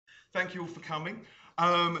Thank you all for coming.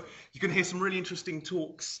 You're going to hear some really interesting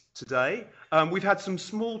talks today. We've had some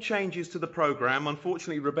small changes to the programme.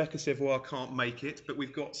 Unfortunately, Rebecca Savoy can't make it, but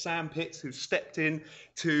we've got Sam Pitts, who's stepped in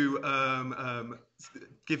to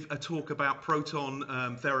give a talk about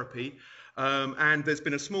proton therapy. And there's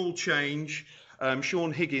been a small change.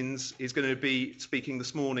 Sean Higgins is going to be speaking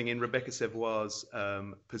this morning in Rebecca Savoy's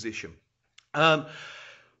position.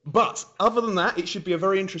 But other than that, it should be a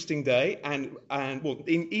very interesting day, and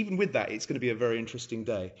even with that, it's going to be a very interesting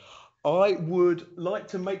day. I would like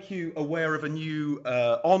to make you aware of a new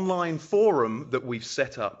online forum that we've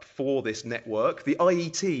set up for this network. The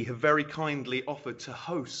IET have very kindly offered to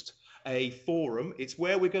host a forum. It's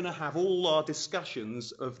where we're going to have all our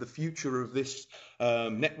discussions of the future of this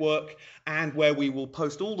network, and where we will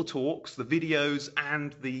post all the talks, the videos,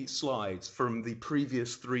 and the slides from the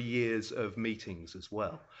previous 3 years of meetings as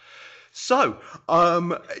well. So,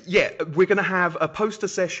 we're going to have a poster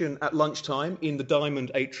session at lunchtime in the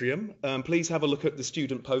Diamond Atrium. Please have a look at the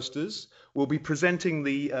student posters. We'll be presenting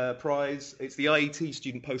the prize. It's the IET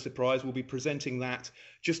Student Poster Prize. We'll be presenting that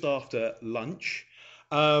just after lunch.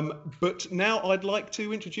 But now I'd like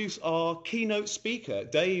to introduce our keynote speaker,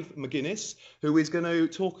 Dave McGinnis, who is going to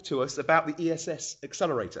talk to us about the ESS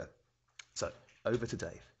Accelerator. So, over to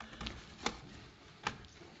Dave.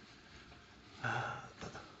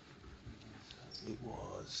 It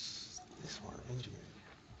was this one, engineering.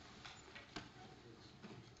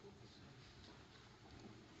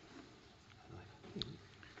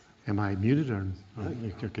 Am I muted or?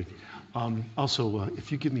 Okay. Also,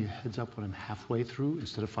 if you give me a heads up when I'm halfway through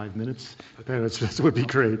instead of 5 minutes, that would be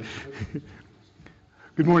great.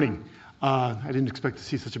 Good morning. I didn't expect to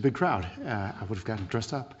see such a big crowd. I would have gotten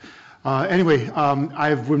dressed up. Anyway,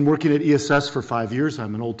 I've been working at ESS for 5 years.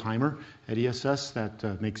 I'm an old timer at ESS.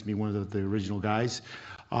 That makes me one of the original guys.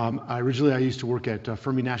 I used to work at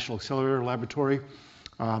Fermi National Accelerator Laboratory.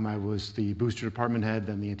 I was the booster department head,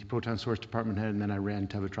 then the anti-proton source department head, and then I ran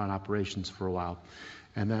Tevatron operations for a while.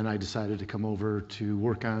 And then I decided to come over to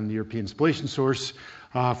work on the European spallation source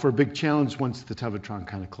for a big challenge once the Tevatron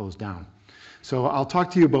kind of closed down. So I'll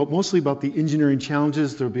talk to you mostly about the engineering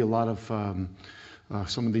challenges. There'll be a lot of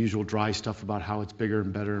some of the usual dry stuff about how it's bigger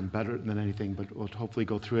and better than anything, but we'll hopefully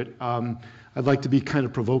go through it. I'd like to be kind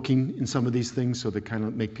of provoking in some of these things so that kind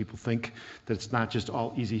of make people think that it's not just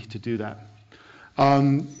all easy to do that.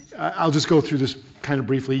 I'll just go through this kind of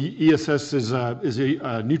briefly. ESS is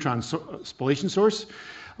a neutron spallation source,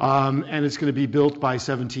 and it's going to be built by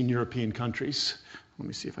 17 European countries. Let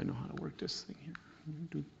me see if I know how to work this thing here.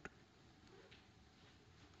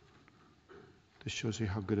 This shows you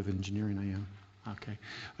how good of engineering I am. Okay,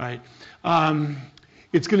 all right.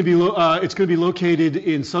 It's going to be located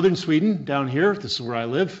in southern Sweden, down here. This is where I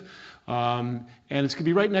live, and it's going to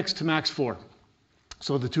be right next to Max 4.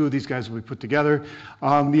 So the two of these guys will be put together.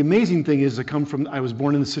 The amazing thing is I was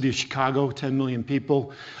born in the city of Chicago, 10 million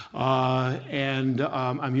people, and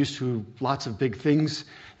I'm used to lots of big things.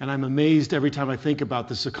 And I'm amazed every time I think about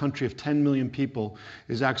this. A country of 10 million people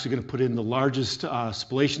is actually going to put in the largest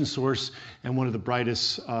spallation source and one of the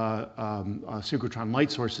brightest synchrotron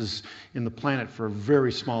light sources in the planet for a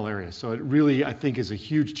very small area. So it really, I think, is a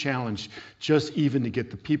huge challenge just even to get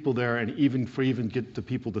the people there, and even get the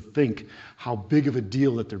people to think how big of a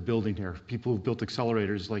deal that they're building here. People who've built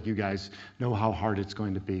accelerators like you guys know how hard it's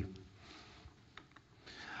going to be.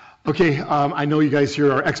 Okay, I know you guys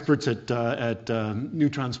here are experts at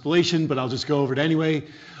neutron spallation, but I'll just go over it anyway.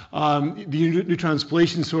 The neutron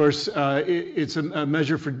spallation source, it's a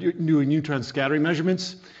measure for doing neutron scattering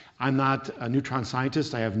measurements. I'm not a neutron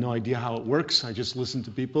scientist. I have no idea how it works. I just listen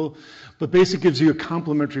to people. But basically gives you a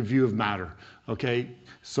complementary view of matter, okay?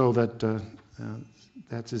 So that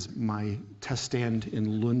is my test stand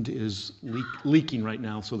in Lund is leaking right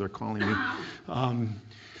now, so they're calling me.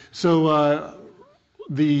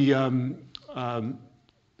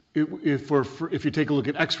 If you take a look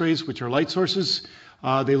at X-rays, which are light sources,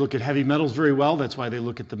 they look at heavy metals very well. That's why they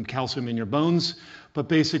look at the calcium in your bones. But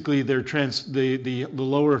basically, the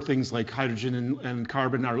lower things like hydrogen and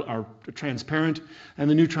carbon are transparent, and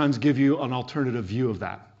the neutrons give you an alternative view of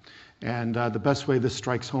that. And the best way this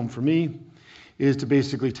strikes home for me is to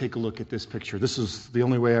basically take a look at this picture. This is the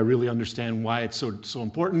only way I really understand why it's so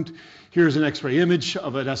important. Here's an X-ray image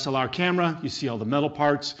of an SLR camera. You see all the metal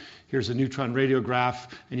parts. Here's a neutron radiograph,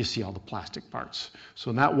 and you see all the plastic parts.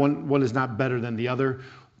 So that one is not better than the other.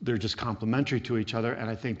 they're just complementary to each other, and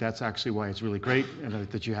I think that's actually why it's really great. And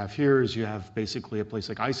that you have here is you have basically a place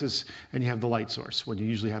like ISIS, and you have the light source. When you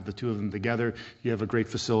usually have the two of them together, you have a great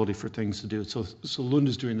facility for things to do. So Lund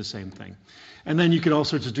is doing the same thing. And then you can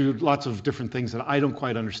also just do lots of different things that I don't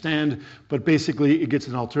quite understand, but basically it gets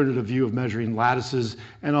an alternative view of measuring lattices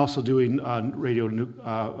and also doing neutron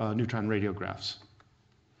radiographs.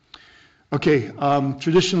 Okay,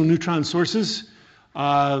 traditional neutron sources,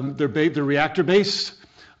 they're reactor-based.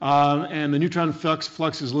 And the neutron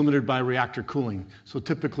flux is limited by reactor cooling. So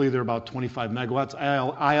typically they're about 25 megawatts.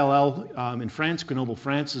 ILL in France, Grenoble,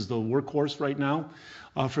 France, is the workhorse right now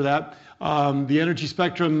for that. The energy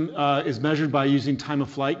spectrum is measured by using time of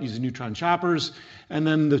flight, using neutron choppers, and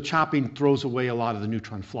then the chopping throws away a lot of the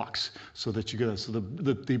neutron flux, so that you get so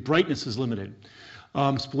the brightness is limited.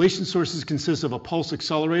 Spallation sources consist of a pulse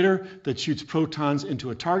accelerator that shoots protons into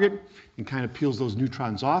a target and kind of peels those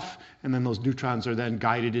neutrons off, and then those neutrons are then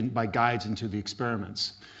guided in by guides into the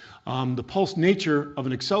experiments. The pulse nature of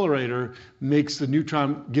an accelerator gives the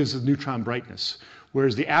neutron brightness,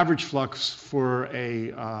 whereas the average flux for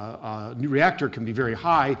a new reactor can be very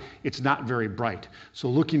high. It's not very bright. So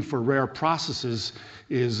looking for rare processes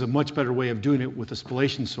is a much better way of doing it with a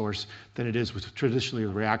spallation source than it is with traditionally a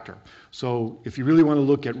reactor. So if you really want to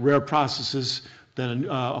look at rare processes, then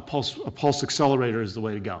a pulse accelerator is the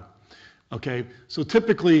way to go. Okay, so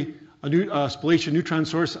typically a spallation neutron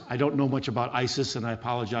source, I don't know much about ISIS, and I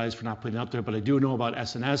apologize for not putting it up there, but I do know about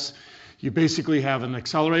SNS. You basically have an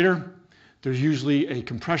accelerator. There's usually a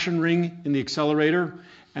compression ring in the accelerator,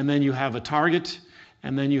 and then you have a target,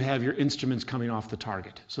 and then you have your instruments coming off the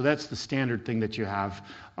target. So that's the standard thing that you have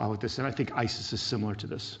with this, and I think ISIS is similar to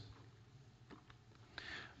this.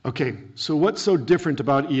 Okay, so what's so different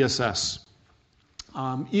about ESS?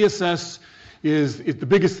 ESS is the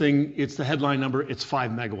biggest thing. It's the headline number. It's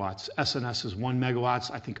 5 megawatts. SNS is 1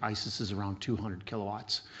 megawatts. I think ISIS is around 200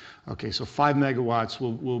 kilowatts. Okay, so 5 megawatts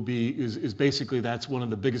is basically, that's one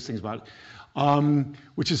of the biggest things about it,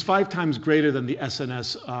 which is 5 times greater than the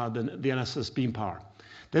SNS, than the NSS beam power.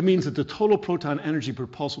 That means that the total proton energy per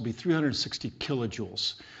pulse will be 360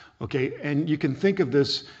 kilojoules. Okay, and you can think of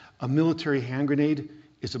this, a military hand grenade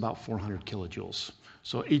is about 400 kilojoules.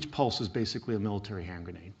 So each pulse is basically a military hand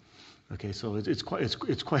grenade. Okay, so it's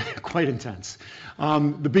quite intense.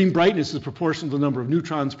 The beam brightness is proportional to the number of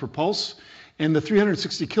neutrons per pulse, and the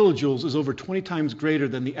 360 kilojoules is over 20 times greater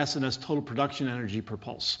than the SNS total production energy per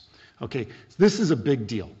pulse. Okay, this is a big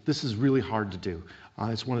deal. This is really hard to do.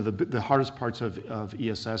 It's one of the hardest parts of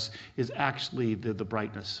ESS is actually the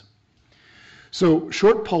brightness. So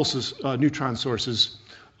short pulses, neutron sources,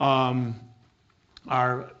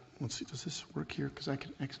 are, let's see, does this work here? Because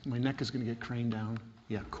my neck is going to get craned down.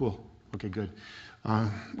 Yeah, cool. Okay, good.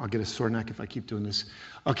 I'll get a sore neck if I keep doing this.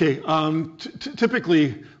 Okay,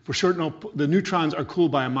 typically for the neutrons are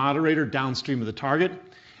cooled by a moderator downstream of the target,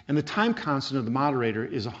 and the time constant of the moderator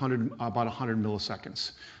is about 100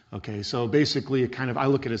 milliseconds. Okay, so basically, I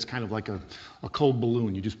look at it as kind of like a cold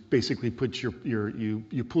balloon. You just basically put you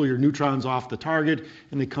pull your neutrons off the target,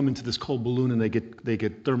 and they come into this cold balloon, and they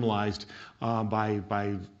get thermalized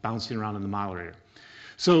by bouncing around in the moderator.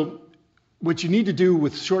 So what you need to do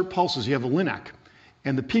with short pulses, you have a LINAC,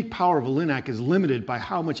 and the peak power of a LINAC is limited by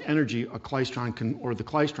how much energy the klystron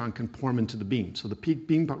can pour into the beam. So the peak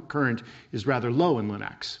beam current is rather low in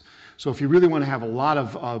LINACs. So if you really want to have a lot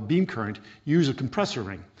of beam current, use a compressor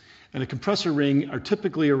ring. And a compressor ring are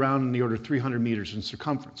typically around in the order of 300 meters in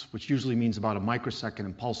circumference, which usually means about a microsecond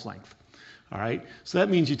in pulse length. All right, so that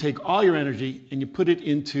means you take all your energy and you put it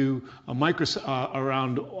into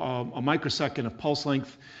around a microsecond of pulse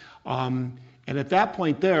length. And at that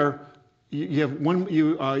point there, you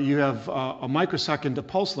have a microsecond of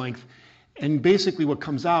pulse length, and basically what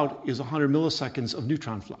comes out is 100 milliseconds of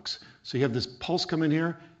neutron flux. So you have this pulse come in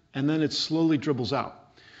here, and then it slowly dribbles out.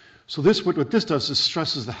 So what this does is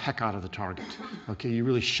stresses the heck out of the target. Okay, you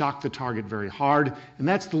really shock the target very hard, and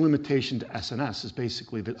that's the limitation to SNS, is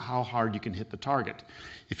basically how hard you can hit the target.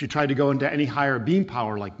 If you try to go into any higher beam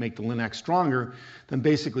power, like make the LINAC stronger, then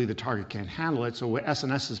basically the target can't handle it. So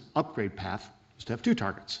SNS's upgrade path is to have 2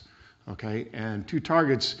 targets. Okay, and 2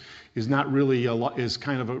 targets is not really is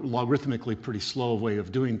kind of a logarithmically pretty slow way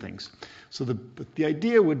of doing things. So the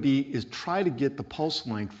idea would be is try to get the pulse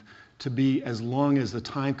length to be as long as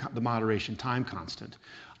the moderation time constant.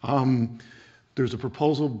 There's a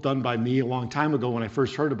proposal done by me a long time ago when I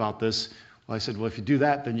first heard about this. Well, I said, well, if you do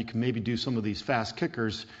that, then you can maybe do some of these fast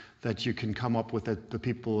kickers that you can come up with that the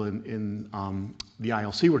people in the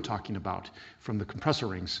ILC were talking about from the compressor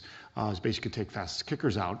rings. Is basically take fast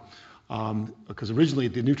kickers out. Because originally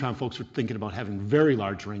the neutron folks were thinking about having very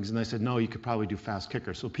large rings, and I said, no, you could probably do fast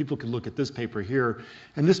kickers. So people could look at this paper here,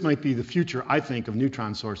 and this might be the future, I think, of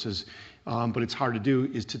neutron sources, but it's hard to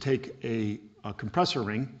do, is to take a compressor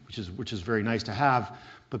ring, which is very nice to have,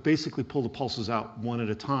 but basically pull the pulses out one at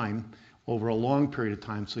a time over a long period of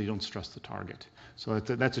time so you don't stress the target. So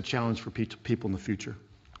that's a challenge for people in the future.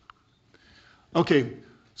 Okay,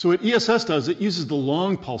 so what ESS does, it uses the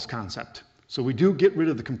long pulse concept. So we do get rid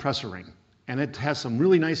of the compressor ring, and it has some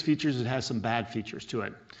really nice features, it has some bad features to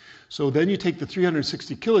it. So then you take the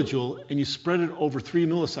 360 kilojoule and you spread it over 3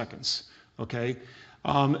 milliseconds, okay?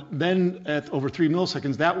 Then at over 3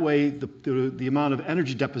 milliseconds, that way the amount of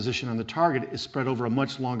energy deposition on the target is spread over a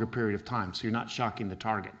much longer period of time, so you're not shocking the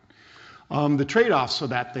target. The trade-offs for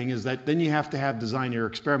that thing is that then you have to have design your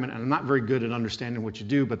experiment, and I'm not very good at understanding what you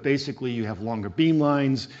do, but basically you have longer beam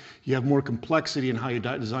lines, you have more complexity in how you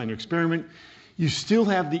design your experiment. You still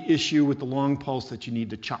have the issue with the long pulse that you need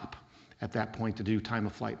to chop at that point to do time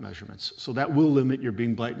of flight measurements. So that will limit your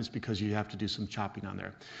beam brightness because you have to do some chopping on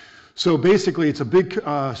there. So basically it's a big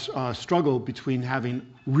struggle between having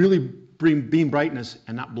really beam brightness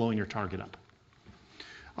and not blowing your target up.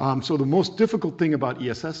 So the most difficult thing about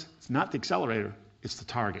ESS, it's not the accelerator, it's the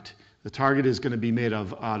target. The target is going to be made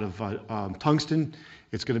out of tungsten.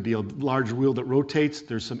 It's going to be a large wheel that rotates.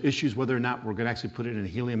 There's some issues whether or not we're going to actually put it in a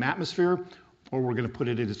helium atmosphere or we're going to put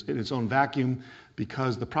it in its own vacuum,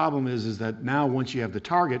 because the problem is that now once you have the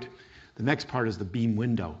target, the next part is the beam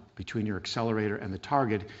window between your accelerator and the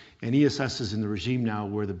target. And ESS is in the regime now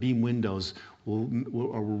where the beam windows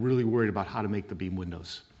we're really worried about how to make the beam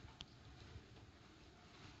windows.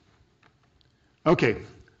 Okay,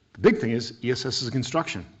 the big thing is ESS is a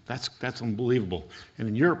construction. That's unbelievable. And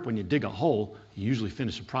in Europe, when you dig a hole, you usually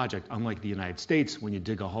finish a project. Unlike the United States, when you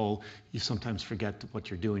dig a hole, you sometimes forget what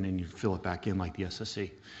you're doing and you fill it back in like the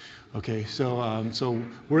SSE. Okay, so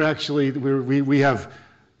we're actually, we have,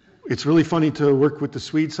 it's really funny to work with the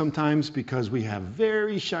Swedes sometimes because we have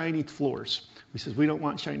very shiny floors. We said, we don't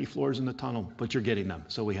want shiny floors in the tunnel, but you're getting them.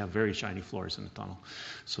 So we have very shiny floors in the tunnel.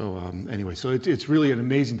 So anyway, so it's really an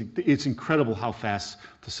amazing thing. It's incredible how fast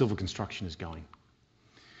the civil construction is going.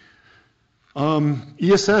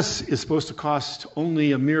 ESS is supposed to cost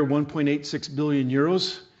only a mere 1.86 billion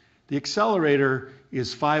euros. The accelerator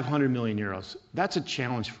is 500 million euros. That's a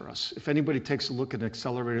challenge for us. If anybody takes a look at an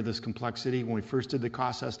accelerator of this complexity, when we first did the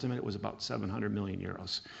cost estimate, it was about 700 million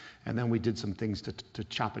euros. And then we did some things to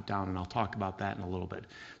chop it down, and I'll talk about that in a little bit.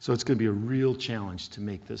 So it's going to be a real challenge to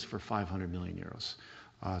make this for 500 million euros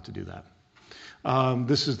to do that.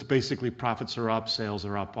 This is basically profits are up, sales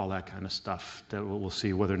are up, all that kind of stuff. That we'll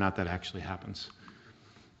see whether or not that actually happens.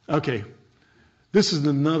 Okay, this is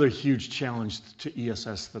another huge challenge to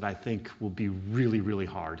ESS that I think will be really, really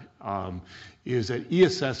hard, is that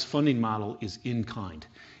ESS funding model is in kind.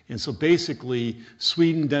 And so basically,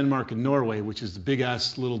 Sweden, Denmark, and Norway, which is the big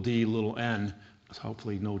S, little d, little n,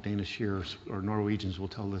 hopefully no Danish here or Norwegians will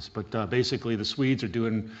tell this, but basically the Swedes are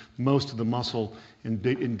doing most of the muscle in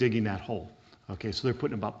digging that hole. Okay, so they're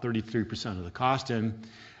putting about 33% of the cost in.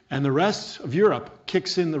 And the rest of Europe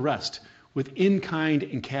kicks in the rest with in-kind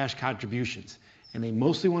and cash contributions. And they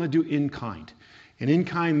mostly want to do in-kind. And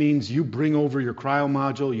in-kind means you bring over your cryo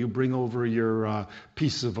module, you bring over your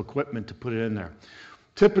pieces of equipment to put it in there.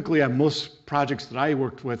 Typically, on most projects that I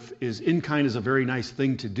worked with, in-kind is a very nice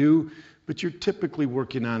thing to do, but you're typically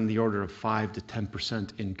working on the order of 5 to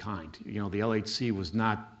 10% in-kind. You know, the LHC was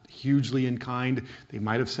not hugely in-kind. They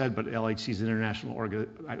might have said, but LHC's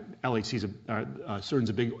CERN's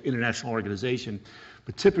a big international organization.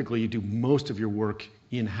 But typically, you do most of your work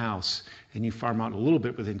in-house, and you farm out a little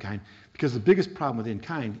bit with in-kind, because the biggest problem with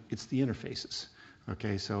in-kind, it's the interfaces.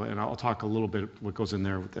 Okay, so, and I'll talk a little bit what goes in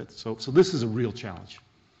there with that. So this is a real challenge.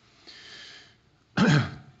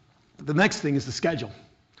 The next thing is the schedule.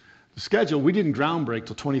 The schedule, we didn't ground break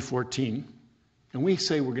till 2014, and we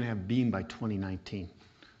say we're going to have beam by 2019.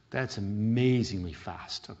 That's amazingly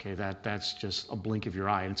fast. Okay, that's just a blink of your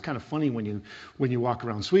eye. And it's kind of funny when you walk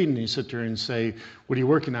around Sweden and you sit there and say, "What are you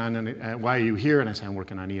working on? And why are you here?" And I say, "I'm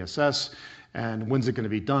working on ESS." And when's it going to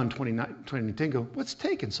be done? 2019. Go, what's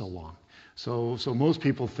taking so long? So most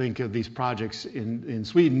people think of these projects in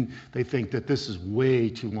Sweden, they think that this is way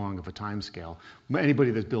too long of a time scale.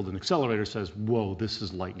 Anybody that's built an accelerator says, whoa, this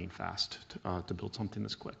is lightning fast to build something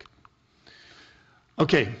this quick.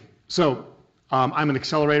 Okay, so I'm an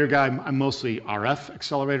accelerator guy. I'm mostly RF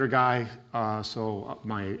accelerator guy, so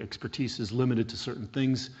my expertise is limited to certain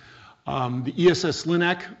things. The ESS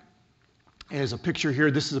LINAC has a picture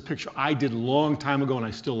here. This is a picture I did a long time ago, and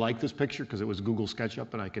I still like this picture because it was Google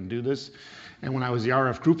SketchUp, and I can do this. And when I was the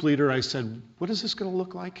RF group leader, I said, what is this going to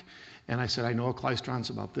look like? And I said, I know a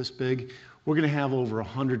klystron's about this big. We're going to have over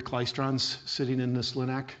 100 klystrons sitting in this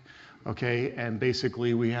LINAC. Okay, and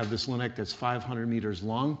basically we have this LINAC that's 500 meters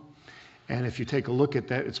long. And if you take a look at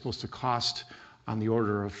that, it's supposed to cost on the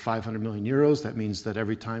order of 500 million euros. That means that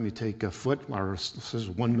every time you take a foot, or this is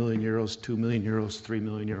 1 million euros, 2 million euros, 3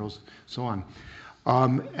 million euros, so on.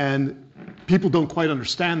 And people don't quite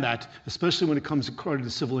understand that, especially when it comes according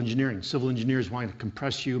to civil engineering. Civil engineers want to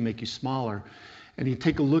compress you, make you smaller. And you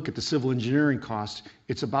take a look at the civil engineering cost,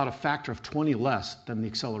 it's about a factor of 20 less than the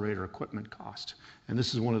accelerator equipment cost. And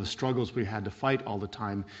this is one of the struggles we had to fight all the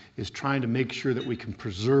time, is trying to make sure that we can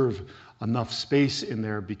preserve enough space in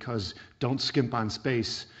there, because don't skimp on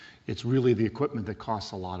space. It's really the equipment that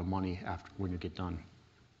costs a lot of money after when you get done.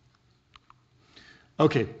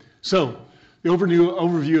 Okay, so the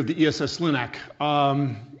overview of the ESS LINAC.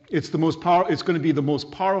 It's going to be the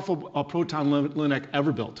most powerful proton LINAC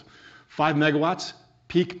ever built. 5 megawatts.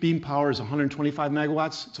 Peak beam power is 125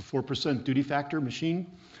 megawatts. It's a 4% duty factor machine.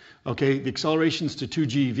 Okay, the acceleration's to 2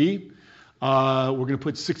 GeV. We're going to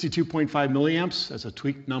put 62.5 milliamps. That's a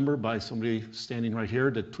tweaked number by somebody standing right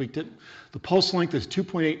here that tweaked it. The pulse length is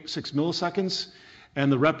 2.86 milliseconds,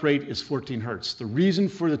 and the rep rate is 14 hertz. The reason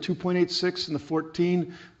for the 2.86 and the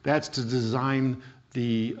 14, that's to design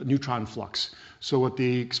the neutron flux. So what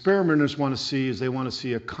the experimenters want to see is they want to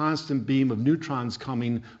see a constant beam of neutrons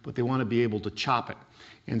coming, but they want to be able to chop it.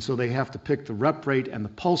 And so they have to pick the rep rate and the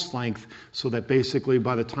pulse length, so that basically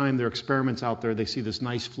by the time their experiments out there, they see this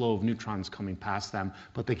nice flow of neutrons coming past them,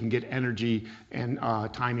 but they can get energy and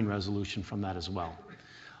timing resolution from that as well.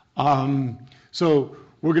 So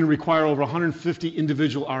we're going to require over 150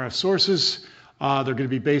 individual RF sources. They're going to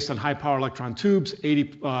be based on high power electron tubes. Over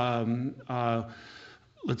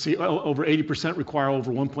 80% require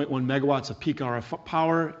over 1.1 megawatts of peak RF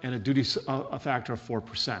power and a duty factor of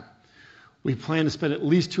 4%. We plan to spend at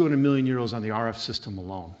least 200 million euros on the RF system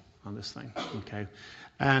alone on this thing, okay?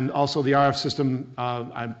 And also the RF system,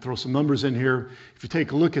 I throw some numbers in here. If you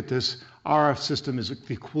take a look at this, RF system is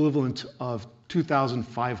the equivalent of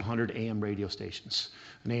 2,500 AM radio stations.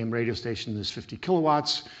 An AM radio station is 50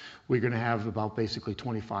 kilowatts. We're going to have about basically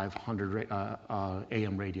 2,500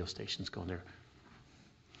 AM radio stations going there.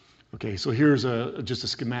 Okay, so here's just a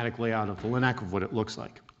schematic layout of the LINAC of what it looks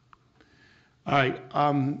like. All right,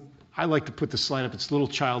 I like to put this slide up. It's a little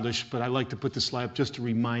childish, but I like to put this slide up just to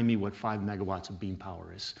remind me what 5 megawatts of beam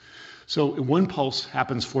power is. So one pulse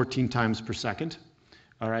happens 14 times per second,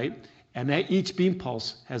 all right? And each beam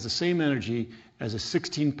pulse has the same energy as a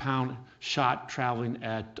 16-pound shot traveling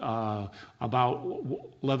at about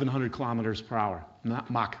 1,100 kilometers per hour,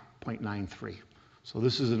 Mach 0.93. So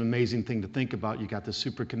this is an amazing thing to think about. You got this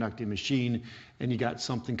superconducting machine, and you got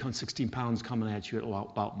something 16 pounds coming at you at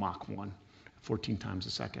about Mach 1, 14 times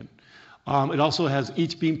a second. It also has,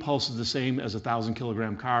 each beam pulse is the same as a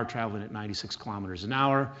 1,000-kilogram car traveling at 96 kilometers an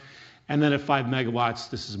hour. And then at 5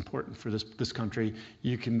 megawatts, this is important for this country,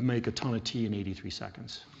 you can make a ton of tea in 83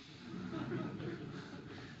 seconds.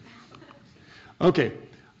 Okay.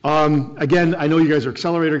 Again, I know you guys are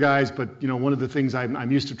accelerator guys, but one of the things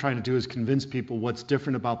I'm used to trying to do is convince people what's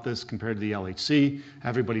different about this compared to the LHC.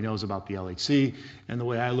 Everybody knows about the LHC, and the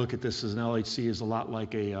way I look at this is an LHC is a lot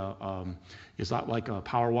like a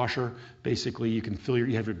power washer. Basically, you can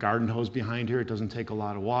you have your garden hose behind here. It doesn't take a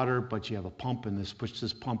lot of water, but you have a pump, and this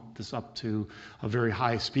pump up to a very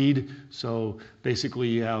high speed. So basically,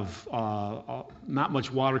 you have not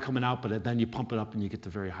much water coming out, but then you pump it up and you get to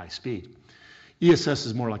very high speed. ESS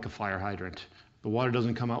is more like a fire hydrant. The water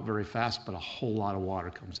doesn't come out very fast, but a whole lot of water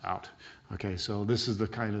comes out. Okay, so this is the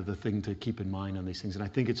kind of the thing to keep in mind on these things, and I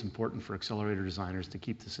think it's important for accelerator designers to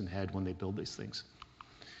keep this in head when they build these things.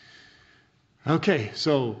 Okay,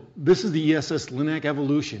 so this is the ESS LINAC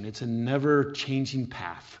evolution. It's a never-changing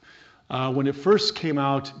path. When it first came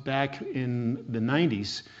out back in the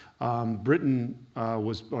 90s, Britain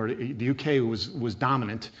the UK was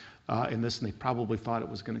dominant in this, and they probably thought it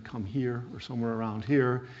was going to come here or somewhere around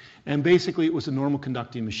here. And basically, it was a normal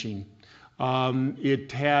conducting machine. It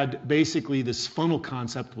had basically this funnel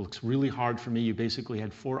concept. Looks really hard for me. You basically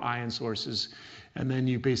had 4 ion sources, and then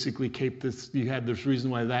you basically kept this. You had this reason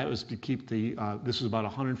why that was to keep the. This was about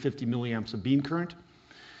 150 milliamps of beam current,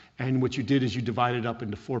 and what you did is you divided up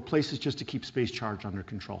into 4 places just to keep space charge under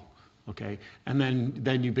control. Okay, and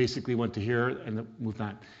then you basically went to here and moved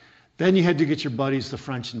on. Then you had to get your buddies, the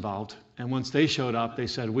French, involved. And once they showed up, they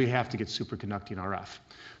said, we have to get superconducting RF.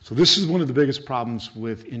 So this is one of the biggest problems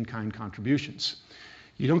with in-kind contributions.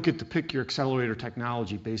 You don't get to pick your accelerator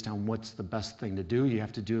technology based on what's the best thing to do. You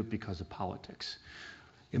have to do it because of politics.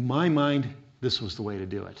 In my mind, this was the way to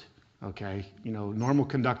do it. Okay, normal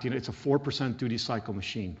conducting, it's a 4% duty cycle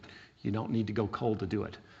machine. You don't need to go cold to do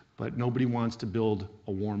it. But nobody wants to build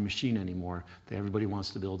a warm machine anymore. Everybody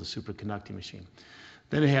wants to build a superconducting machine.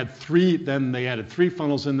 Then they added 3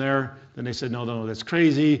 funnels in there. Then they said, no, that's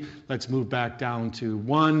crazy. Let's move back down to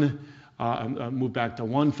one. Move back to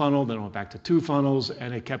 1 funnel. Then it went back to 2 funnels,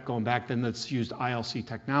 and it kept going back. Then let's use ILC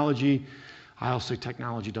technology. ILC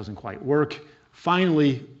technology doesn't quite work.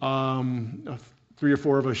 Finally, 3 or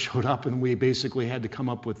 4 of us showed up, and we basically had to come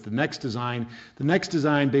up with the next design. The next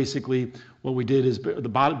design, basically, what we did is the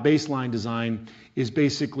baseline design is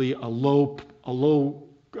basically a low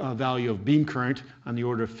value of beam current on the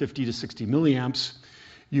order of 50 to 60 milliamps.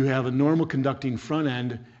 You have a normal conducting front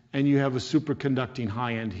end, and you have a superconducting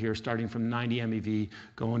high end here, starting from 90 MeV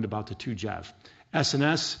going to about to 2 JeV.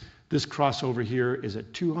 SNS, this crossover here is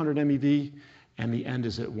at 200 MeV, and the end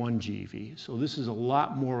is at 1 GeV. So this is a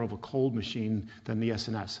lot more of a cold machine than the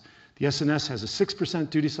SNS. The SNS has a 6%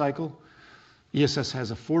 duty cycle. ESS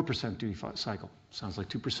has a 4% duty cycle. Sounds like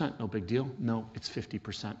 2%, no big deal. No, it's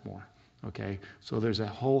 50% more. Okay, so there's a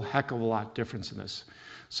whole heck of a lot difference in this.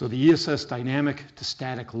 So the ESS dynamic to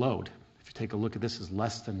static load, if you take a look at this, is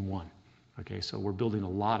less than 1. Okay, so we're building a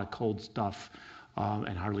lot of cold stuff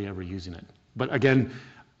and hardly ever using it. But again,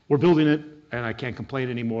 we're building it, and I can't complain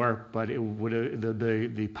anymore, but it would,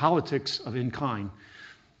 the politics of in-kind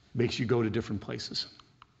makes you go to different places.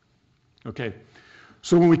 Okay,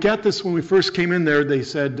 so when we got this, when we first came in there, they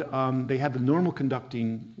said they had the normal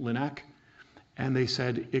conducting LINAC, and they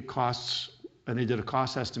said it costs, and they did a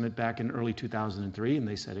cost estimate back in early 2003, and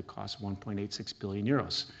they said it costs 1.86 billion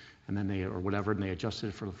euros. And then they, or whatever, and they adjusted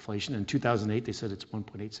it for inflation. In 2008, they said it's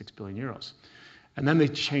 1.86 billion euros. And then they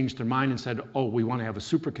changed their mind and said, oh, we want to have a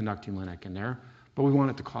superconducting LINAC in there, but we want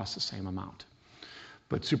it to cost the same amount.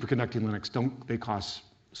 But superconducting LINACs they cost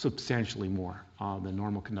substantially more than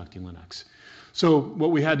normal conducting LINACs. So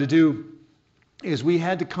what we had to do is we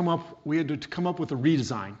had to come up with a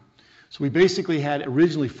redesign. So we basically had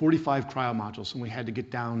originally 45 cryo modules, and we had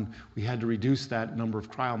to reduce that number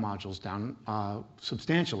of cryo modules down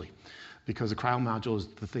substantially, because the cryo module is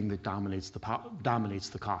the thing that dominates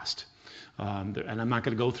the cost. And I'm not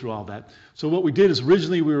going to go through all that. So what we did is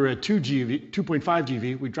originally we were at 2.5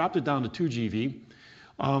 GeV. We dropped it down to 2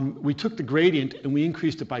 GeV. We took the gradient and we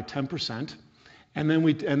increased it by 10%. And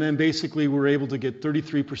then basically we were able to get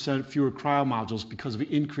 33% fewer cryo modules because we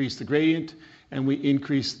increased the gradient and we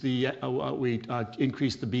increased the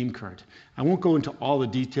beam current. I won't go into all the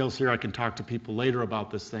details here. I can talk to people later about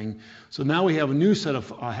this thing. So now we have a new set of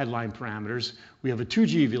headline parameters. We have a 2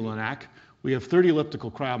 GeV LINAC. We have 30 elliptical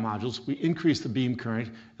cryo modules. We increase the beam current,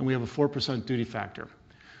 and we have a 4% duty factor.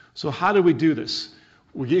 So how did we do this?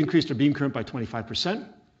 We increased our beam current by 25%.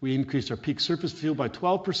 We increased our peak surface field by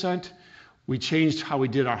 12%. We changed how we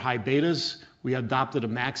did our high betas. We adopted a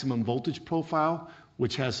maximum voltage profile,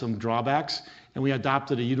 which has some drawbacks. And we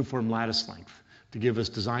adopted a uniform lattice length to give us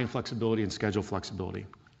design flexibility and schedule flexibility.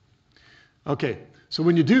 Okay, so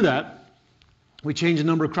when you do that, we change the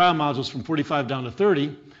number of cryo modules from 45 down to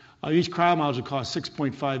 30. Each cryo module costs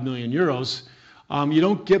 6.5 million euros. You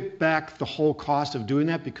don't get back the whole cost of doing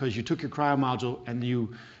that because you took your cryo module and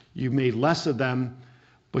you made less of them,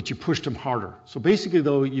 but you pushed them harder. So basically,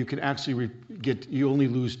 though, you can actually you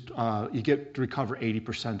get to recover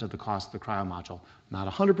 80% of the cost of the cryo module. Not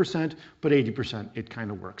 100%, but 80%. It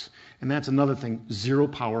kind of works. And that's another thing. Zero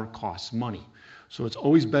power costs money. So it's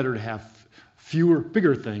always better to have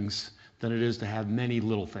bigger things than it is to have many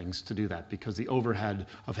little things to do that, because the overhead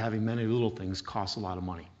of having many little things costs a lot of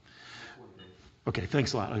money. Okay,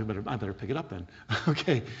 thanks a lot. I better pick it up then.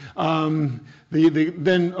 Okay.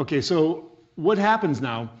 Okay, so what happens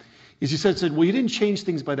now is you said, well, you didn't change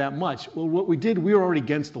things by that much. Well, what we did, we were already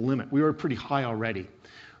against the limit. We were pretty high already.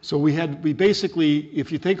 So we basically,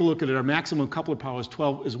 if you take a look at it, our maximum coupler power is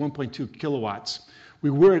 1.2 kilowatts. We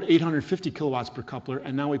were at 850 kilowatts per coupler,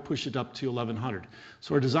 and now we push it up to 1100.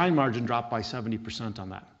 So our design margin dropped by 70% on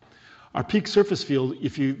that. Our peak surface field,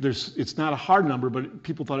 it's not a hard number, but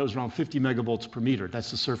people thought it was around 50 megavolts per meter. That's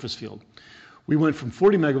the surface field. We went from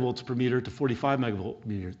 40 megavolts per meter to 45 megavolts per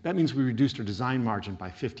meter. That means we reduced our design margin by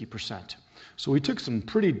 50%. So we took some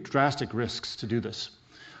pretty drastic risks to do this.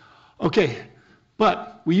 Okay,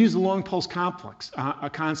 but we use the long pulse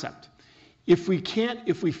concept. If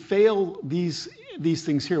we fail these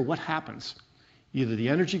things here, what happens? Either the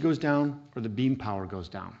energy goes down or the beam power goes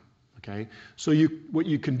down. Okay? So what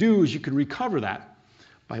you can do is you can recover that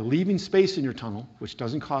by leaving space in your tunnel, which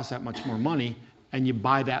doesn't cost that much more money, and you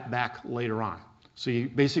buy that back later on. So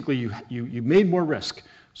you made more risk.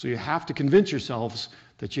 So you have to convince yourselves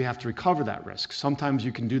that you have to recover that risk. Sometimes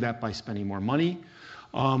you can do that by spending more money.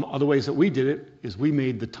 Other ways that we did it is we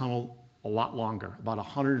made the tunnel a lot longer, about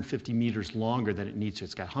 150 meters longer than it needs to.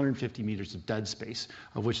 It's got 150 meters of dead space,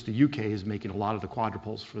 of which the UK is making a lot of the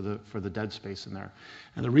quadruples for the dead space in there.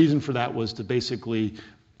 And the reason for that was to basically,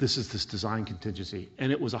 this design contingency.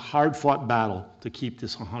 And it was a hard-fought battle to keep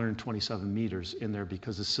this 127 meters in there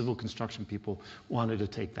because the civil construction people wanted to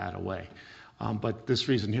take that away. But this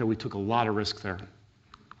reason here, we took a lot of risk there.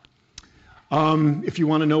 If you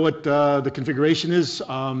want to know what the configuration is,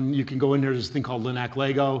 you can go in there. There's a thing called Linac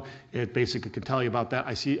Lego. It basically can tell you about that.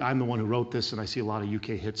 I'm the one who wrote this, and I see a lot of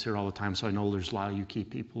UK hits here all the time, so I know there's a lot of UK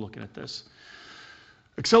people looking at this.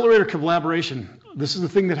 Accelerator collaboration. This is the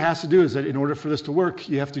thing that has to do is that in order for this to work,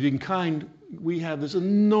 you have to do in kind. We have this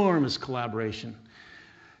enormous collaboration.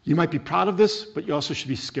 You might be proud of this, but you also should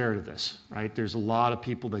be scared of this, right? There's a lot of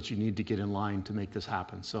people that you need to get in line to make this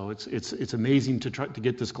happen. So it's amazing to try to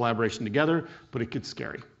get this collaboration together, but it gets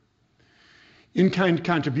scary. In-kind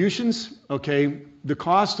contributions, okay, the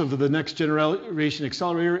cost of the next generation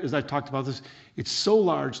accelerator, as I talked about this, it's so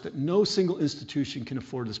large that no single institution can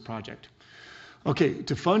afford this project. Okay,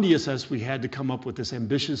 to fund ESS, we had to come up with this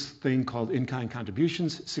ambitious thing called in-kind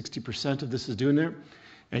contributions. 60% of this is doing there.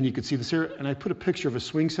 And you can see this here, and I put a picture of a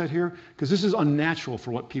swing set here, because this is unnatural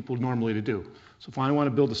for what people normally do. So if I want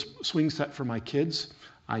to build a swing set for my kids,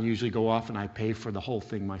 I usually go off and I pay for the whole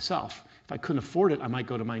thing myself. If I couldn't afford it, I might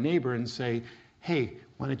go to my neighbor and say, hey,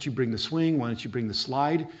 why don't you bring the swing, why don't you bring the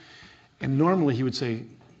slide? And normally he would say,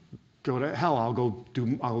 go to hell,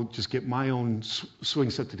 I'll just get my own swing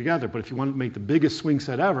set together. But if you want to make the biggest swing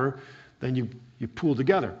set ever, then you pool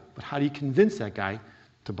together. But how do you convince that guy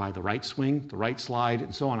to buy the right swing, the right slide,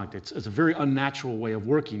 and so on? It's a very unnatural way of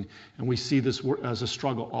working, and we see this as a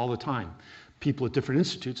struggle all the time. People at different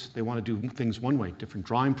institutes, they want to do things one way, different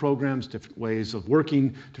drawing programs, different ways of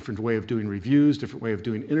working, different way of doing reviews, different way of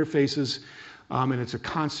doing interfaces, and it's a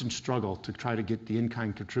constant struggle to try to get the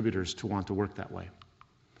in-kind contributors to want to work that way.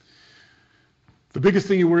 The biggest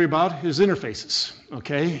thing you worry about is interfaces,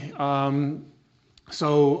 okay?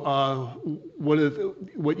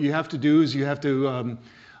 What you have to do is you have to,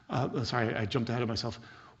 sorry, I jumped ahead of myself.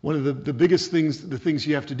 One of the biggest things, the things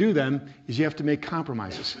you have to do then is you have to make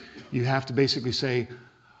compromises. You have to basically say,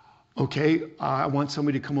 okay, I want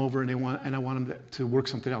somebody to come over and I want them to work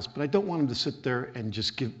something else, but I don't want them to sit there and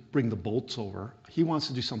just bring the bolts over. He wants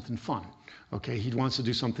to do something fun. Okay, he wants to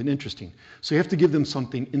do something interesting. So you have to give them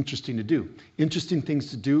something interesting to do. Interesting things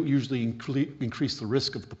to do usually increase the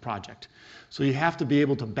risk of the project. So you have to be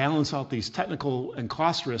able to balance out these technical and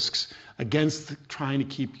cost risks against trying to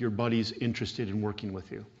keep your buddies interested in working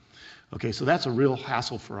with you. Okay, so that's a real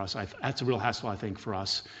hassle for us. That's a real hassle, I think, for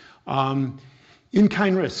us.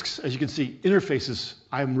 In-kind risks, as you can see, interfaces,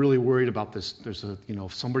 I'm really worried about this. There's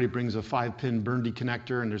if somebody brings a 5-pin Burndy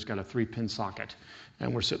connector and there's got a 3-pin socket,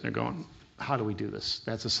 and we're sitting there going, how do we do this?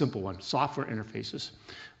 That's a simple one. Software interfaces,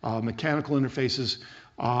 mechanical interfaces,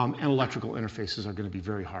 and electrical interfaces are going to be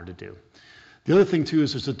very hard to do. The other thing, too,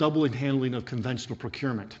 is there's a doubling handling of conventional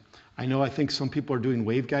procurement. I think some people are doing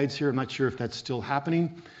waveguides here. I'm not sure if that's still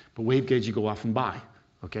happening, but waveguides you go off and buy.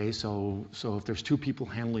 Okay, so if there's 2 people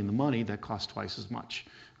handling the money, that costs twice as much.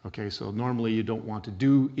 Okay, so normally you don't want to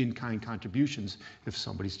do in-kind contributions if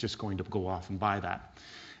somebody's just going to go off and buy that.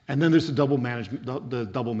 And then there's the double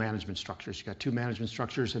management structures. You got 2 management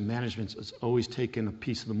structures, and management is always taking a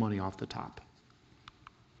piece of the money off the top.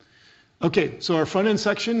 Okay, so our front end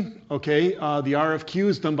section, okay, the RFQ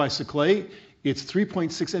is done by Seclay. It's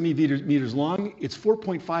 3.6 ME meters long. It's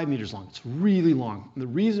 4.5 meters long. It's really long. And the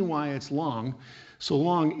reason why it's so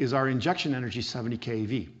long is our injection energy is 70 keV.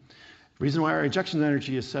 The reason why our injection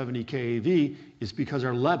energy is 70 keV is because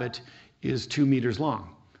our levitt is 2 meters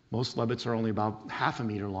long. Most levitts are only about half a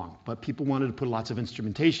meter long, but people wanted to put lots of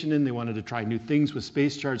instrumentation in. They wanted to try new things with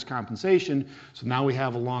space charge compensation, so now we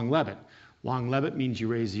have a long levitt. Long levitt means you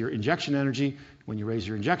raise your injection energy. When you raise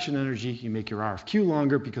your injection energy, you make your RFQ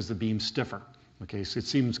longer because the beam's stiffer. Okay, so it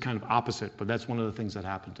seems kind of opposite, but that's one of the things that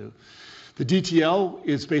happened too. The DTL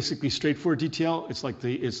is basically straightforward DTL. It's like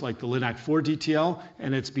the Linac 4 DTL,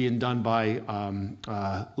 and it's being done by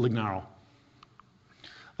Lignaro.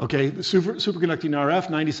 Okay, the superconducting RF,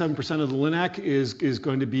 97% of the Linac is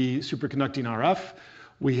going to be superconducting RF.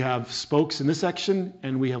 We have spokes in this section,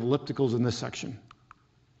 and we have ellipticals in this section.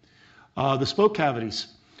 The spoke cavities,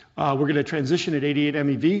 we're going to transition at 88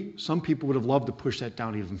 MeV. Some people would have loved to push that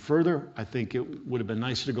down even further. I think it would have been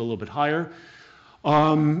nicer to go a little bit higher.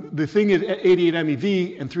 The thing at 88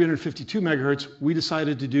 MeV and 352 megahertz, we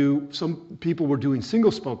decided to do, some people were doing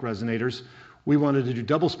single spoke resonators. We wanted to do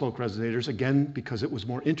double spoke resonators, again, because it was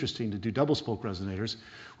more interesting to do double spoke resonators.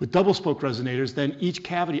 With double spoke resonators, then each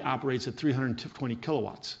cavity operates at 320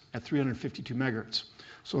 kilowatts at 352 megahertz.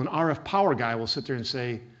 So an RF power guy will sit there and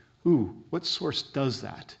say, ooh, what source does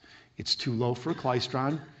that? It's too low for a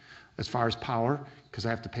klystron as far as power, because I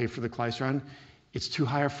have to pay for the klystron. It's too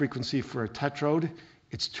high a frequency for a tetrode.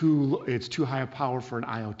 It's too high a power for an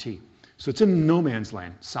IoT. So it's in no man's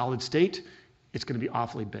land. Solid state, it's going to be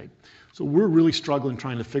awfully big. So we're really struggling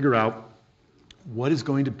trying to figure out what is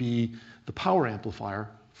going to be the power amplifier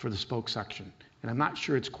for the spoke section. And I'm not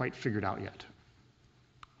sure it's quite figured out yet.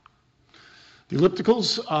 The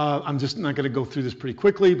ellipticals, I'm just not going to go through this pretty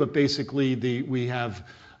quickly, but basically we have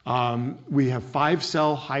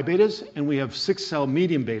 5-cell high betas and we have 6-cell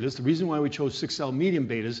medium betas. The reason why we chose 6-cell medium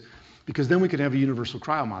betas, because then we can have a universal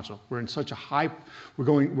cryo module. We're in such a high, we're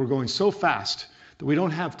going so fast that we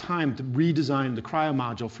don't have time to redesign the cryo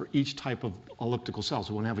module for each type of elliptical cell.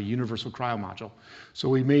 So we want to have a universal cryo module. So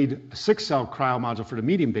we made a 6-cell cryo module for the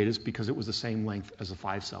medium betas because it was the same length as a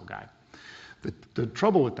 5-cell guy. The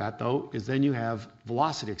trouble with that, though, is then you have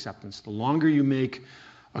velocity acceptance. The longer you make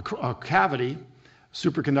a cavity,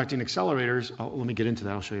 superconducting accelerators, let me get into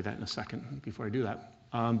that, I'll show you that in a second before I do that.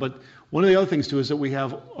 But one of the other things, too, is that we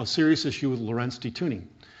have a serious issue with Lorentz detuning.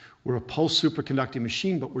 We're a pulse superconducting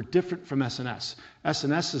machine, but we're different from SNS.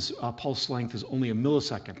 SNS's pulse length is only a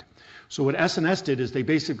millisecond. So what SNS did is they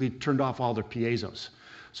basically turned off all their piezos.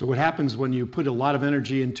 So what happens when you put a lot of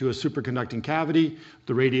energy into a superconducting cavity,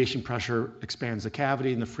 the radiation pressure expands the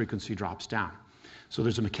cavity and the frequency drops down. So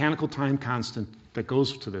there's a mechanical time constant that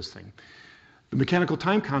goes to this thing. The mechanical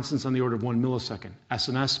time constant is on the order of 1 millisecond.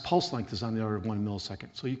 SNS pulse length is on the order of 1 millisecond.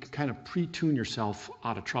 So you can kind of pre-tune yourself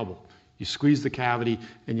out of trouble. You squeeze the cavity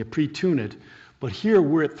and you pre-tune it. But here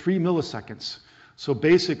we're at 3 milliseconds. So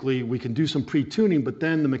basically we can do some pre-tuning, but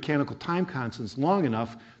then the mechanical time constant is long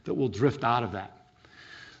enough that we'll drift out of that.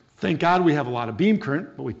 Thank God we have a lot of beam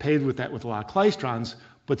current, but we paid with that with a lot of klystrons.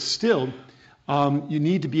 But still, you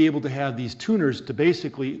need to be able to have these tuners to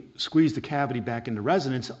basically squeeze the cavity back into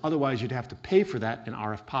resonance. Otherwise, you'd have to pay for that in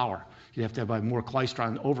RF power. You'd have to have more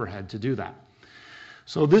klystron overhead to do that.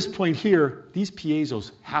 So this point here, these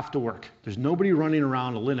piezos have to work. There's nobody running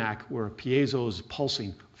around a LINAC where a piezo is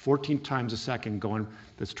pulsing 14 times a second going,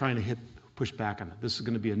 that's trying to push back on it. This is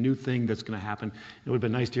going to be a new thing that's going to happen. It would have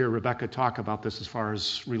been nice to hear Rebecca talk about this as far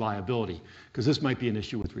as reliability, because this might be an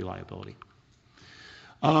issue with reliability.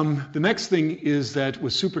 The next thing is that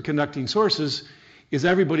with superconducting sources is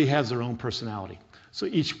everybody has their own personality. So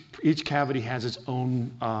each cavity has its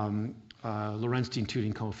own Lorentz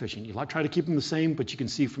tuning coefficient. You try to keep them the same, but you can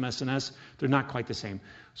see from SNS, they're not quite the same.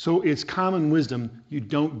 So it's common wisdom, you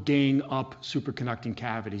don't gang up superconducting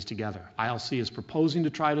cavities together. ILC is proposing to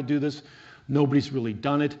try to do this. Nobody's really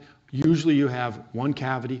done it. Usually you have one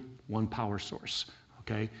cavity, one power source,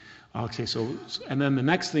 okay? Okay, so, and then the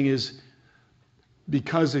next thing is,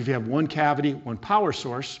 because if you have one cavity, one power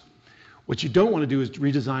source, what you don't want to do is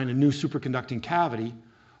redesign a new superconducting cavity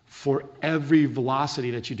for every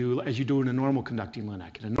velocity that you do as you do in a normal conducting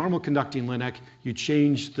LINAC. In a normal conducting LINAC, you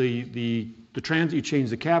change you change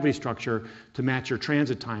the cavity structure to match your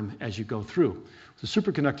transit time as you go through. With a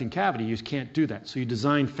superconducting cavity, you can't do that. So you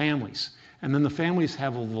design families, and then the families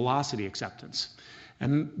have a velocity acceptance.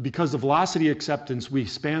 And because the velocity acceptance, we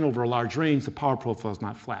span over a large range, the power profile is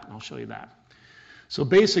not flat, and I'll show you that. So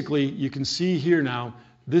basically, you can see here now,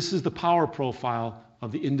 this is the power profile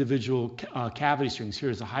of the individual cavity strings.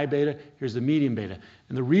 Here's the high beta, here's the medium beta.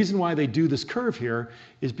 And the reason why they do this curve here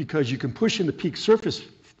is because you can push in the peak surface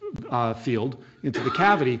field into the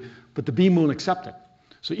cavity, but the beam won't accept it.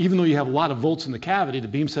 So even though you have a lot of volts in the cavity, the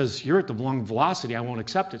beam says, you're at the wrong velocity, I won't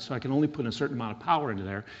accept it, so I can only put a certain amount of power into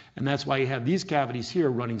there. And that's why you have these cavities here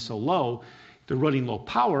running so low. They're running low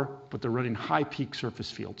power, but they're running high peak surface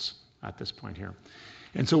fields at this point here.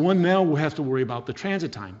 And so now we'll have to worry about the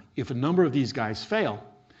transit time. If a number of these guys fail,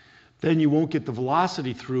 then you won't get the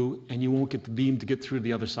velocity through and you won't get the beam to get through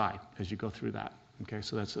the other side as you go through that. Okay,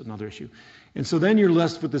 so that's another issue. And so then you're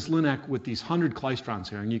left with this LINAC with these 100 klystrons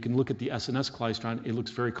here, and you can look at the SNS klystron. It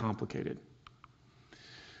looks very complicated.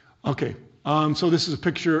 Okay, so this is a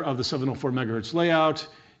picture of the 704 megahertz layout.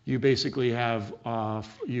 You basically have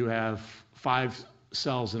 5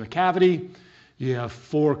 cells in a cavity. You have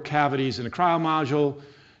 4 cavities in a cryo module.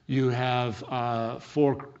 You have 2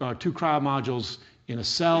 cryo modules in a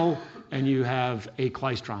cell, and you have 8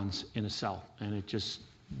 klystrons in a cell, and it just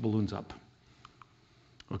balloons up.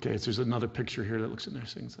 Okay, so there's another picture here that looks in there.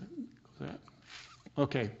 Things like that.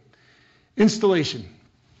 Okay, installation.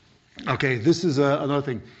 Okay, this is another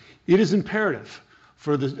thing. It is imperative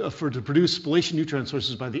to produce spallation neutron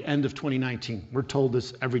sources by the end of 2019. We're told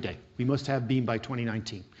this every day. We must have beam by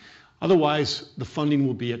 2019. Otherwise, the funding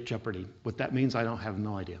will be at jeopardy. What that means, I don't have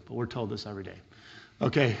no idea, but we're told this every day.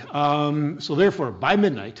 Okay, so therefore, by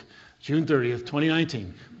midnight, June 30th,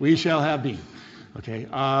 2019, we shall have beam. Okay,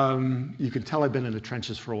 you can tell I've been in the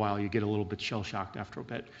trenches for a while. You get a little bit shell-shocked after a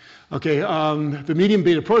bit. Okay, the medium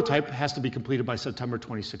beta prototype has to be completed by September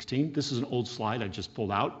 2016. This is an old slide I just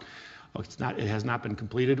pulled out. It has not been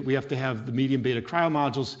completed. We have to have the medium beta cryo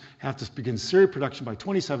modules have to begin serial production by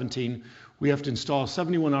 2017. We have to install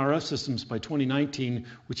 71 RF systems by 2019,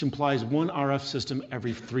 which implies one RF system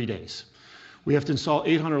every 3 days. We have to install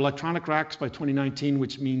 800 electronic racks by 2019,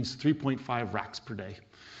 which means 3.5 racks per day.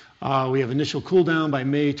 We have initial cool down by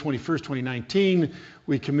May 21st, 2019.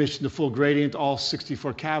 We commission the full gradient, all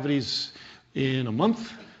 64 cavities in a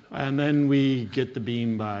month, and then we get the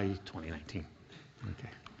beam by 2019. Okay.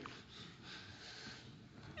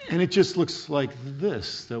 And it just looks like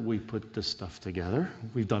this that we put this stuff together.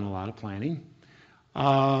 We've done a lot of planning.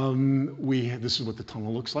 This is what the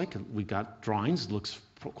tunnel looks like. We got drawings. It looks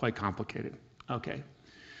quite complicated. Okay.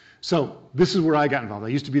 So this is where I got involved. I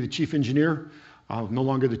used to be the chief engineer. No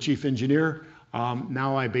longer the chief engineer.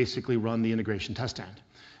 Now I basically run the integration test stand.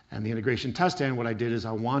 And the integration test stand, what I did is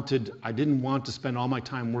I didn't want to spend all my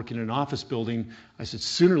time working in an office building. I said,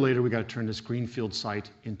 sooner or later, we got to turn this greenfield site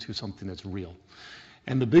into something that's real.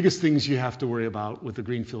 And the biggest things you have to worry about with the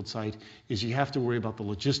greenfield site is you have to worry about the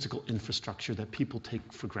logistical infrastructure that people take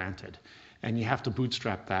for granted. And you have to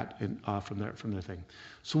bootstrap that from their thing.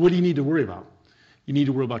 So what do you need to worry about? You need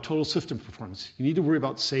to worry about total system performance. You need to worry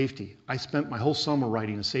about safety. I spent my whole summer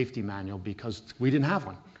writing a safety manual because we didn't have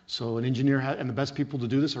one. So an engineer and the best people to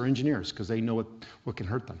do this are engineers because they know what can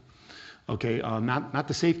hurt them. Okay, not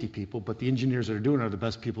the safety people, but the engineers that are doing it are the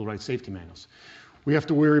best people to write safety manuals. We have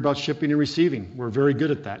to worry about shipping and receiving. We're very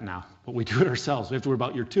good at that now, but we do it ourselves. We have to worry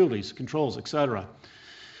about utilities, controls, etc.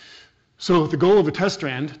 So the goal of a test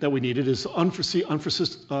strand that we needed is unforeseen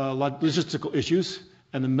logistical issues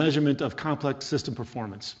and the measurement of complex system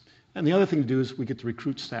performance. And the other thing to do is we get to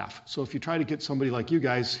recruit staff. So if you try to get somebody like you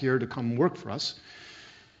guys here to come work for us,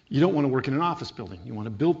 you don't want to work in an office building. You want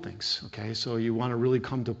to build things, okay? So you want to really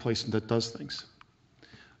come to a place that does things.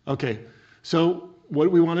 Okay, so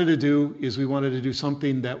what we wanted to do is we wanted to do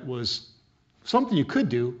something that was something you could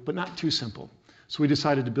do, but not too simple. So we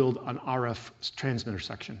decided to build an RF transmitter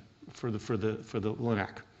section for the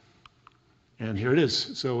LINAC. And here it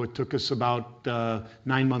is. So it took us about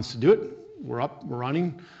 9 months to do it. We're up, we're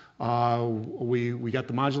running. We got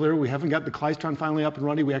the modulator. We haven't got the klystron finally up and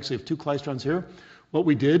running. We actually have 2 klystrons here. What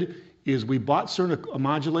we did is we bought CERN a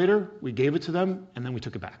modulator, we gave it to them, and then we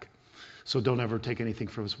took it back. So don't ever take anything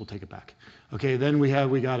from us, we'll take it back. Okay, then we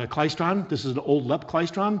got a klystron. This is an old LEP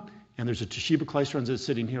klystron, and there's a Toshiba klystron that's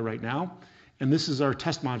sitting here right now. And this is our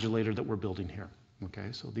test modulator that we're building here.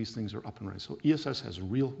 Okay, so these things are up and running. So ESS has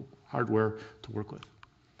real hardware to work with.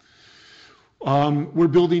 We're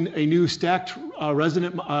building a new stacked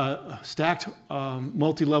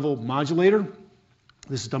multi-level modulator.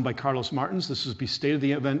 This is done by Carlos Martins. This is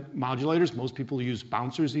state-of-the-event modulators. Most people use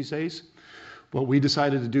bouncers these days. What we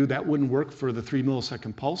decided to do, that wouldn't work for the 3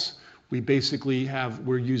 millisecond pulse. We basically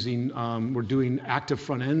we're doing active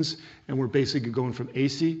front ends, and we're basically going from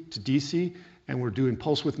AC to DC, and we're doing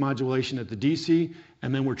pulse width modulation at the DC,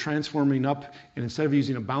 and then we're transforming up, and instead of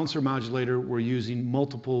using a bouncer modulator, we're using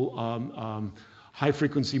multiple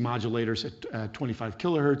high-frequency modulators at 25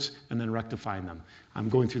 kilohertz, and then rectifying them. I'm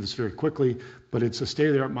going through this very quickly, but it's a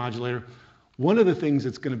state-of-the-art modulator. One of the things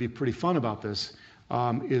that's going to be pretty fun about this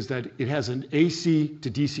is that it has an AC to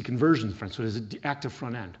DC conversion, so it has an active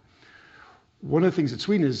front end. One of the things at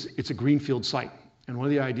Sweden is it's a greenfield site, and one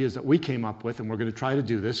of the ideas that we came up with, and we're going to try to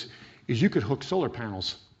do this, is you could hook solar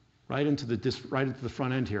panels right into the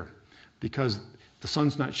front end here, because the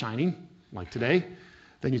sun's not shining like today.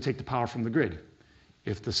 Then you take the power from the grid.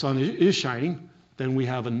 If the sun is shining, then we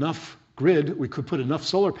have enough grid. We could put enough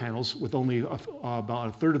solar panels with only about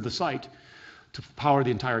a third of the site to power the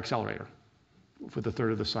entire accelerator. For the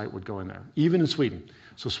third of the site would go in there, even in Sweden.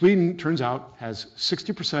 So Sweden, turns out, has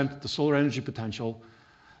 60% the solar energy potential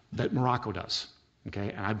that Morocco does.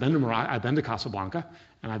 Okay, and I've been to Morocco, I've been to Casablanca,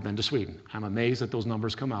 and I've been to Sweden. I'm amazed that those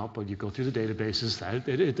numbers come out, but you go through the databases, that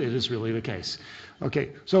it is really the case.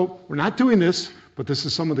 Okay, so we're not doing this, but this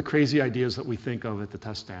is some of the crazy ideas that we think of at the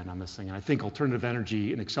test stand on this thing. And I think alternative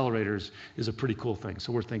energy in accelerators is a pretty cool thing,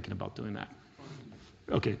 so we're thinking about doing that.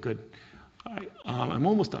 Okay, good. All right, I'm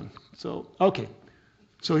almost done. So, okay,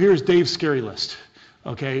 so here's Dave's scary list.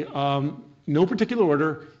 Okay, no particular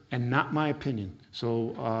order and not my opinion.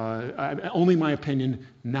 So only my opinion,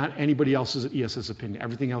 not anybody else's at ESS opinion.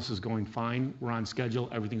 Everything else is going fine. We're on schedule.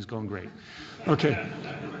 Everything's going great. Okay.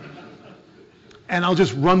 And I'll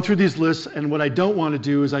just run through these lists, and what I don't want to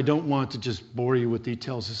do is I don't want to just bore you with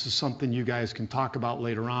details. This is something you guys can talk about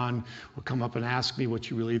later on, or come up and ask me what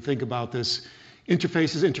you really think about this.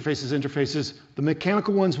 Interfaces, interfaces, interfaces. The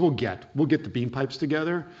mechanical ones we'll get. We'll get the beam pipes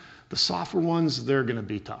together. The software ones, they're going to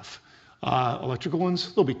be tough. Electrical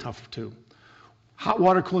ones, they'll be tough too. Hot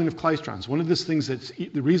water cooling of klystrons. One of the things that's,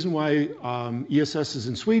 the reason why ESS is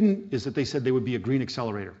in Sweden is that they said they would be a green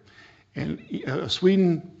accelerator. And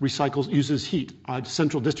Sweden uses heat,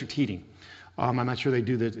 central district heating. I'm not sure they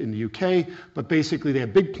do that in the UK, but basically they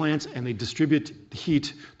have big plants and they distribute the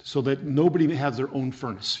heat so that nobody has their own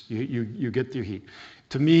furnace. You get your heat.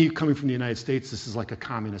 To me, coming from the United States, this is like a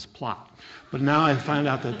communist plot. But now I find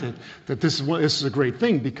out that this is a great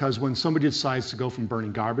thing, because when somebody decides to go from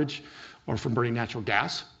burning garbage or from burning natural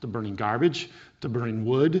gas to burning garbage to burning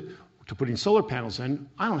wood to putting solar panels in,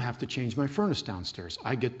 I don't have to change my furnace downstairs.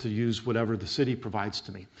 I get to use whatever the city provides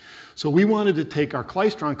to me. So we wanted to take our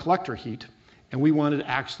klystron collector heat, and we wanted to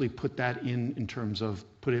actually put that in terms of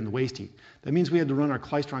put in the waste heat. That means we had to run our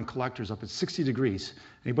klystron collectors up at 60 degrees.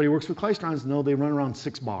 Anybody who works with klystrons know they run around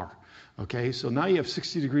 6 bar. Okay, so now you have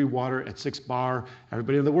 60-degree water at 6 bar.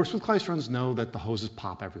 Everybody that works with klystrons know that the hoses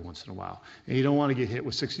pop every once in a while. And you don't want to get hit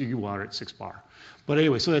with 60-degree water at 6 bar. But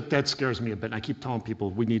anyway, so that scares me a bit. And I keep telling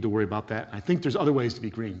people we need to worry about that. I think there's other ways to be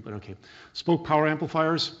green, but okay. Spoke power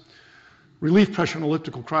amplifiers. Relief pressure and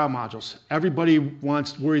elliptical cryo modules. Everybody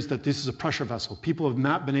worries that this is a pressure vessel. People have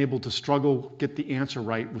not been able to get the answer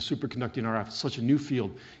right with superconducting RF. It's such a new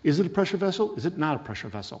field. Is it a pressure vessel? Is it not a pressure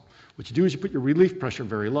vessel? What you do is you put your relief pressure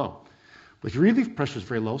very low. But if your relief pressure is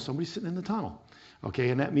very low, somebody's sitting in the tunnel. Okay,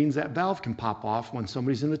 and that means that valve can pop off when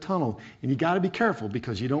somebody's in the tunnel. And you got to be careful,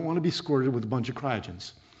 because you don't want to be squirted with a bunch of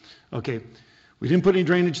cryogens. Okay, we didn't put any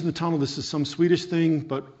drainage in the tunnel. This is some Swedish thing,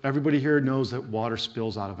 but everybody here knows that water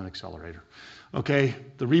spills out of an accelerator. Okay,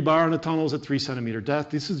 the rebar in the tunnel is at 3 centimeter depth.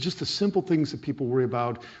 This is just the simple things that people worry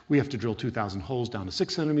about. We have to drill 2,000 holes down to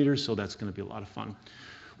 6 centimeters, so that's going to be a lot of fun.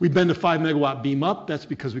 We bend a 5 megawatt beam up. That's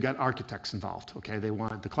because we got architects involved. Okay, they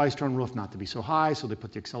wanted the klystron roof not to be so high, so they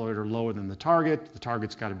put the accelerator lower than the target. The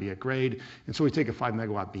target's got to be at grade, and so we take a 5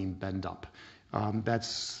 megawatt beam, bend up.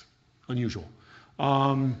 That's unusual.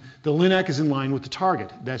 The LINAC is in line with the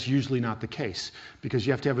target. That's usually not the case, because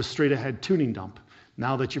you have to have a straight ahead tuning dump.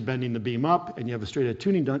 Now that you're bending the beam up and you have a straight ahead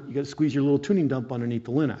tuning dump, you got to squeeze your little tuning dump underneath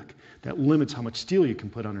the LINAC. That limits how much steel you can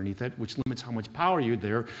put underneath it, which limits how much power you're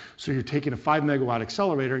there. So you're taking a 5 megawatt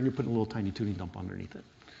accelerator and you're putting a little tiny tuning dump underneath it.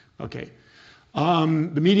 Okay.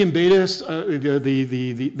 The medium beta,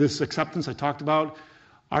 this acceptance I talked about,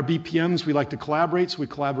 our BPMs, we like to collaborate. So we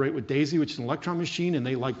collaborate with DAISY, which is an electron machine, and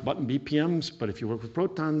they like button BPMs. But if you work with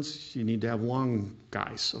protons, you need to have long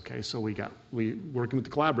guys. Okay, so we working with the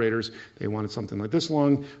collaborators. They wanted something like this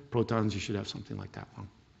long. Protons, you should have something like that long.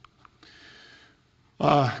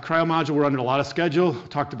 Cryo module, we're under a lot of schedule.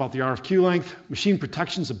 Talked about the RFQ length. Machine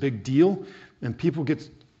protection is a big deal, and people get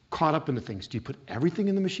caught up into things. Do you put everything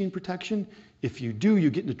in the machine protection? If you do, you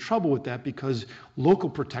get into trouble with that, because local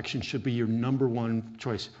protection should be your number one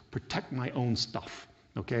choice. Protect my own stuff.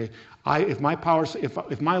 Okay, if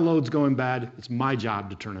my load's going bad, it's my job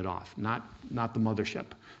to turn it off, not the mothership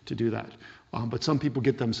to do that. But some people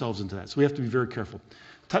get themselves into that, so we have to be very careful.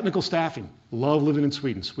 Technical staffing. Love living in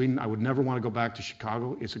Sweden. Sweden, I would never want to go back to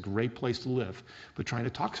Chicago. It's a great place to live. But trying to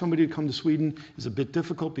talk somebody to come to Sweden is a bit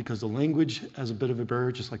difficult, because the language has a bit of a barrier,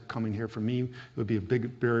 just like coming here for me. It would be a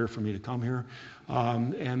big barrier for me to come here.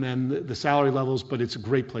 And then the salary levels, but it's a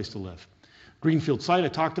great place to live. Greenfield site, I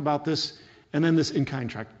talked about this. And then this in-kind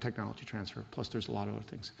technology transfer. Plus there's a lot of other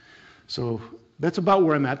things. So that's about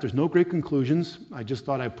where I'm at. There's no great conclusions. I just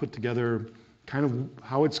thought I'd put together kind of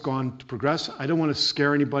how it's gone to progress. I don't want to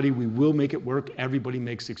scare anybody. We will make it work. Everybody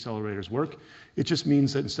makes the accelerators work. It just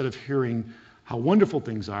means that instead of hearing how wonderful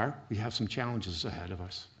things are, we have some challenges ahead of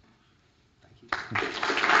us. Thank you.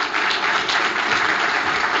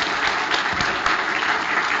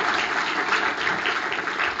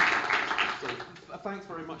 Thanks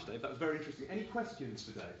very much, Dave. That was very interesting. Any questions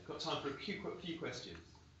today? Got time for a few questions.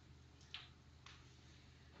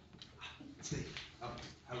 Steve. Oh,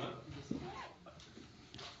 hello.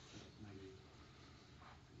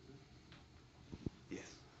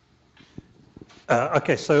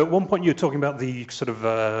 Okay, so at one point you were talking about the sort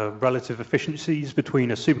of relative efficiencies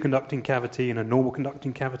between a superconducting cavity and a normal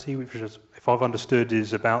conducting cavity, which is, if I've understood,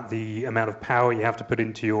 is about the amount of power you have to put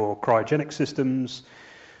into your cryogenic systems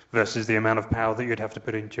versus the amount of power that you'd have to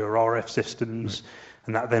put into your RF systems,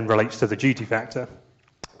 and that then relates to the duty factor.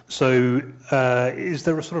 So is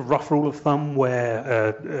there a sort of rough rule of thumb where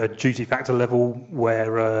a duty factor level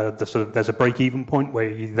where there's a break-even point where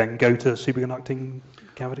you then go to superconducting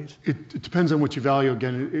cavities? It depends on what you value.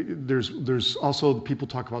 Again, there's also people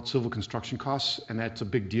talk about civil construction costs, and that's a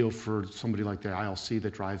big deal for somebody like the ILC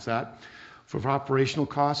that drives that. For operational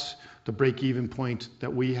costs, the break-even point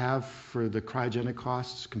that we have for the cryogenic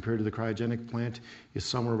costs compared to the cryogenic plant is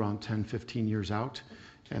somewhere around 10, 15 years out,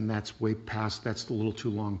 and that's way past, that's a little too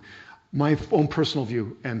long. My own personal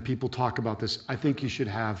view, and people talk about this, I think you should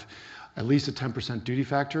have at least a 10% duty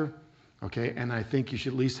factor, okay, and I think you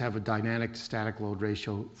should at least have a dynamic to static load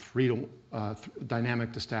ratio,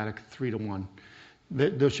 dynamic to static 3 to 1.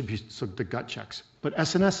 Those should be the gut checks. But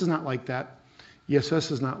SNS is not like that.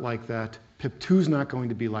 ESS is not like that. PIP2 is not going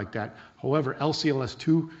to be like that. However,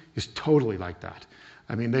 LCLS2 is totally like that.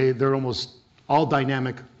 I mean, they're almost all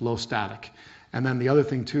dynamic, low static. And then the other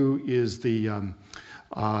thing too is the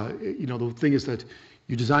thing is that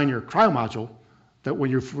you design your cryo module that when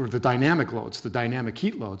you're for the dynamic loads, the dynamic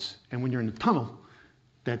heat loads, and when you're in the tunnel,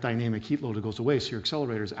 that dynamic heat load goes away, so your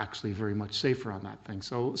accelerator is actually very much safer on that thing.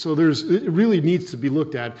 So it really needs to be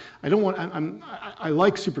looked at. I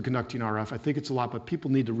like superconducting RF. I think it's a lot, but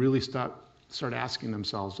people need to really start asking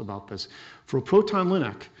themselves about this. For a proton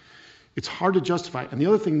LINAC, it's hard to justify. And the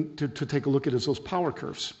other thing to take a look at is those power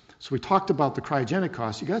curves. So we talked about the cryogenic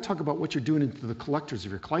costs. You got to talk about what you're doing into the collectors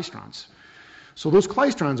of your klystrons. So those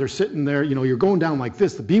klystrons are sitting there. You're going down like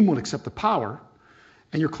this. The beam won't accept the power,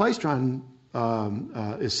 and your klystron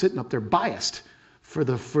is sitting up there biased for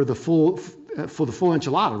the full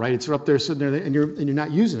enchilada, right? It's up there sitting there, and you're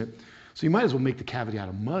not using it. So you might as well make the cavity out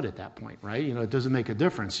of mud at that point, right? It doesn't make a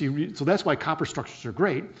difference. So that's why copper structures are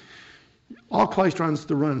great. All klystrons,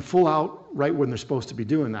 they're running full out right when they're supposed to be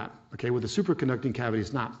doing that. Okay, with a superconducting cavity,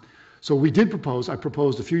 it's not. So I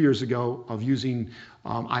proposed a few years ago of using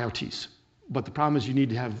IoTs. But the problem is you need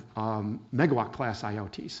to have megawatt class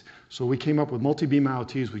IoTs. So we came up with multi-beam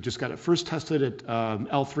IoTs. We just got it first tested at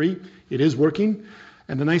L3. It is working.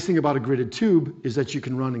 And the nice thing about a gridded tube is that you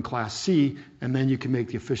can run in class C, and then you can make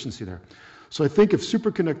the efficiency there. So I think if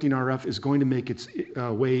superconducting RF is going to make its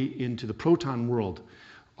way into the proton world,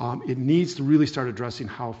 it needs to really start addressing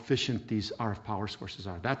how efficient these RF power sources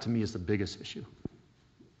are. That to me is the biggest issue.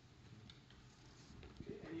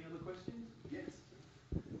 Any other questions? Yes.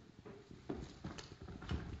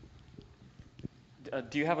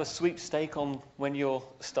 Do you have a sweepstake on when your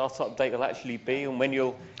startup date will actually be and when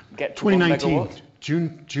you'll get to 2019, 1 megawatt?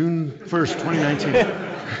 June 1st, 2019.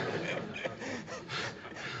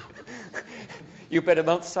 You bet a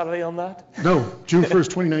month's salary on that? No, June 1st,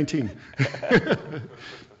 2019.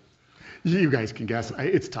 You guys can guess.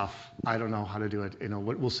 It's tough. I don't know how to do it.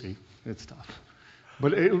 We'll see. It's tough.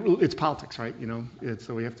 But it's politics, right?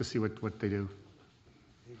 So we have to see what they do.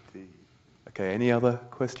 Okay, any other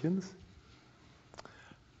questions?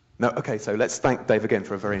 No, okay, so let's thank Dave again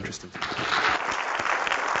for a very interesting talk.